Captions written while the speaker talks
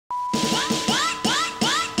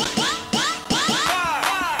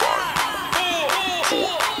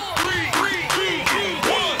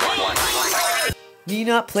Me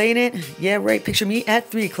not playing it? Yeah, right. Picture me at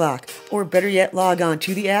 3 o'clock. Or better yet, log on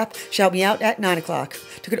to the app, shout me out at 9 o'clock.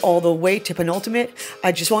 Took it all the way to penultimate.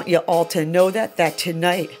 I just want you all to know that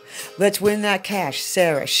tonight, let's win that cash.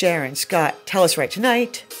 Sarah, Sharon, Scott, tell us right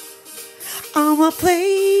tonight. I'ma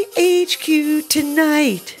play HQ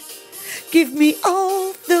tonight. Give me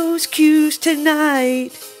all those Qs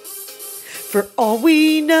tonight. For all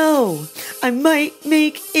we know, I might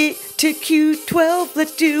make it to Q12.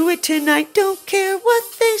 Let's do it tonight. Don't care what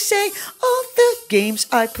they say. All the games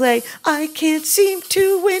I play, I can't seem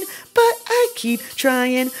to win, but I keep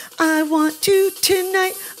trying. I want to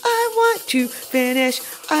tonight. I want to finish.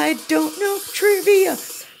 I don't know trivia.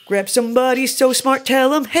 Grab somebody so smart, tell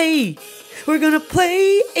them, hey, we're gonna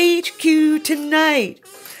play HQ tonight.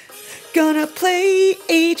 Gonna play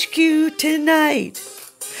HQ tonight.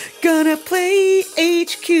 Gonna play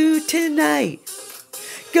HQ tonight.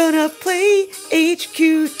 Gonna play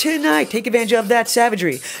HQ tonight. Take advantage of that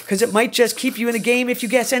savagery, because it might just keep you in the game if you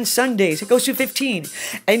guess. And Sundays, it goes to 15.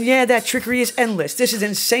 And yeah, that trickery is endless. This is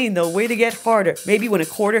insane, though. Way to get harder. Maybe win a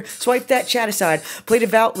quarter. Swipe that chat aside. Play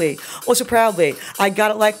devoutly. Also proudly. I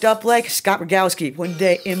got it liked up like Scott Rogowski. One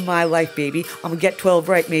day in my life, baby. I'm gonna get 12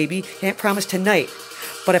 right, maybe. Can't promise tonight,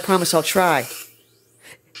 but I promise I'll try.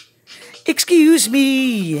 Excuse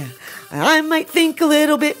me, I might think a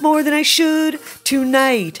little bit more than I should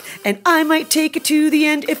tonight, and I might take it to the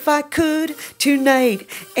end if I could tonight.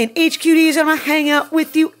 And HQDs, I'm gonna hang out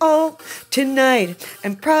with you all tonight,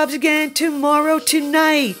 and probs again tomorrow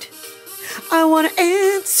tonight. I wanna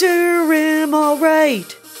answer him all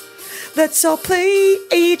right. Let's all play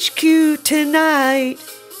HQ tonight.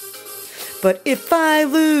 But if I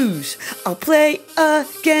lose, I'll play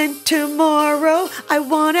again tomorrow. I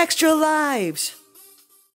want extra lives.